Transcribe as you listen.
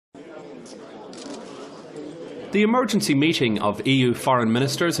The emergency meeting of EU foreign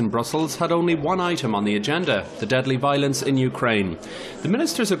ministers in Brussels had only one item on the agenda: the deadly violence in Ukraine. The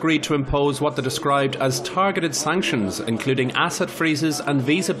ministers agreed to impose what they described as targeted sanctions, including asset freezes and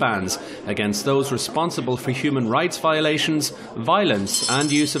visa bans against those responsible for human rights violations, violence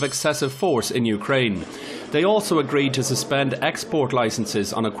and use of excessive force in Ukraine. They also agreed to suspend export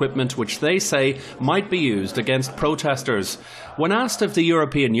licences on equipment which they say might be used against protesters. When asked if the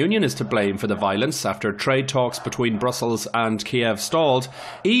European Union is to blame for the violence after trade talks between Brussels and Kiev stalled,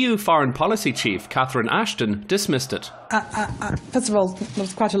 EU Foreign Policy Chief Catherine Ashton dismissed it. First of all, it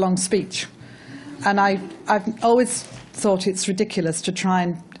was quite a long speech, and I've always thought it's ridiculous to try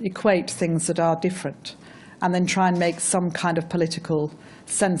and equate things that are different and then try and make some kind of political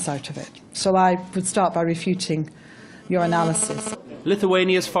sense out of it. So I would start by refuting your analysis.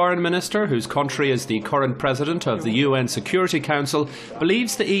 Lithuania's foreign minister, whose country is the current president of the UN Security Council,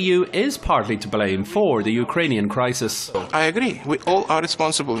 believes the EU is partly to blame for the Ukrainian crisis. I agree. We all are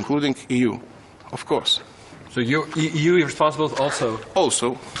responsible, including EU, of course. So EU is responsible also?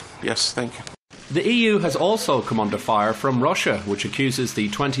 Also, yes, thank you. The EU has also come under fire from Russia, which accuses the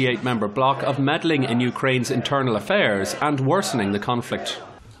 28-member bloc of meddling in Ukraine's internal affairs and worsening the conflict.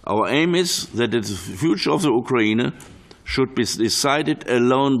 Our aim is that the future of the Ukraine should be decided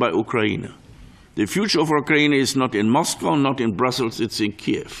alone by Ukraine. The future of Ukraine is not in Moscow, not in Brussels, it's in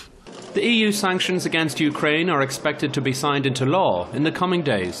Kiev. The EU sanctions against Ukraine are expected to be signed into law in the coming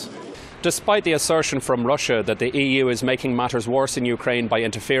days. Despite the assertion from Russia that the EU is making matters worse in Ukraine by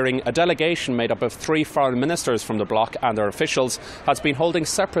interfering, a delegation made up of 3 foreign ministers from the bloc and their officials has been holding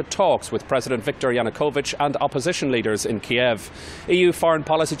separate talks with President Viktor Yanukovych and opposition leaders in Kiev. EU Foreign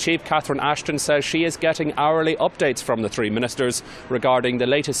Policy Chief Catherine Ashton says she is getting hourly updates from the 3 ministers regarding the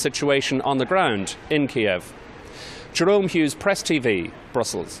latest situation on the ground in Kiev. Jerome Hughes, PressTV,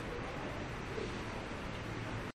 Brussels.